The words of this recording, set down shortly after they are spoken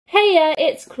Hiya,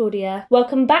 it's Claudia.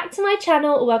 Welcome back to my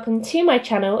channel, or welcome to my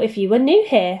channel if you are new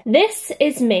here. This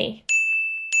is me.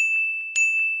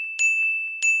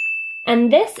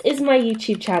 And this is my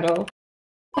YouTube channel.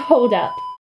 Hold up.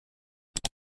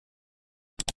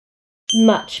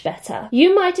 Much better.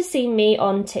 You might have seen me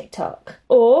on TikTok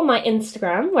or my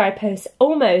Instagram where I post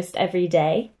almost every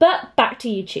day, but back to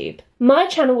YouTube. My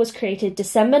channel was created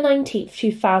December 19th,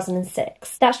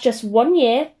 2006. That's just 1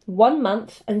 year, 1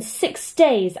 month, and 6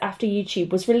 days after YouTube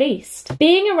was released.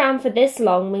 Being around for this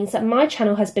long means that my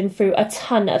channel has been through a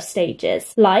ton of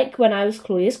stages, like when I was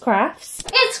Claudia's Crafts.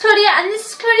 It's Claudia and this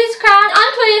is Claudia's Crafts.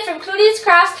 I'm Claudia from Claudia's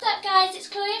Crafts. What's up guys, it's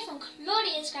Claudia from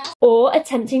Claudia's Crafts. Or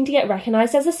attempting to get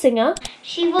recognised as a singer.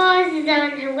 She was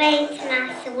on her way to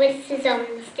mass, the whistles on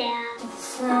the stair.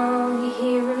 Song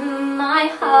here in my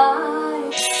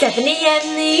heart. 7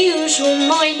 AM, the usual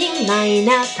morning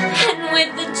line-up, and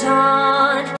with the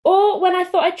dawn. Or when I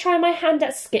thought I'd try my hand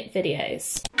at skit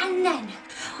videos. And then,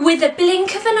 with a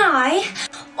blink of an eye,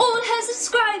 all her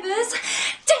subscribers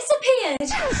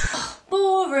disappeared.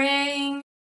 Boring.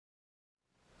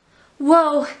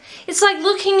 Whoa, it's like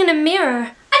looking in a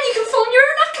mirror. And you can form your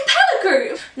own a cappella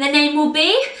group. The name will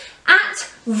be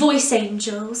 @Voice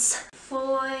Angels.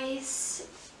 Voice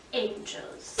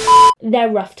Angels. They're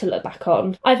rough to look back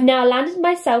on. I've now landed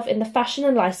myself in the fashion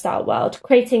and lifestyle world,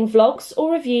 creating vlogs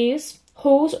or reviews,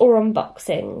 hauls or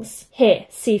unboxings. Here,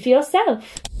 see for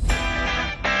yourself.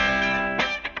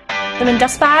 I'm in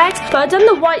dust bags, but I've done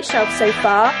the white shelf so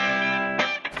far.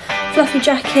 Fluffy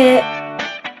jacket.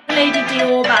 Lady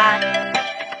Dior bag.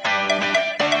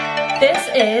 This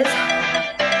is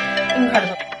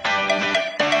incredible.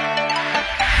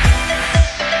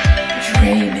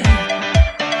 Dreaming.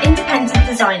 Independent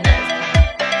designer.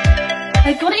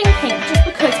 I got it in pink just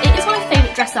because it is my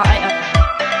favourite dress that item.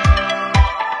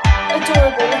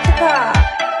 Adorable, look at that.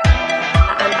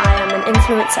 And I am an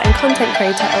influencer and content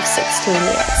creator of 16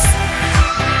 years.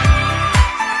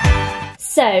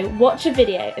 So, watch a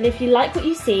video, and if you like what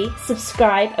you see,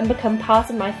 subscribe and become part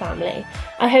of my family.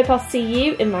 I hope I'll see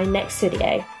you in my next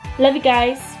video. Love you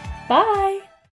guys. Bye.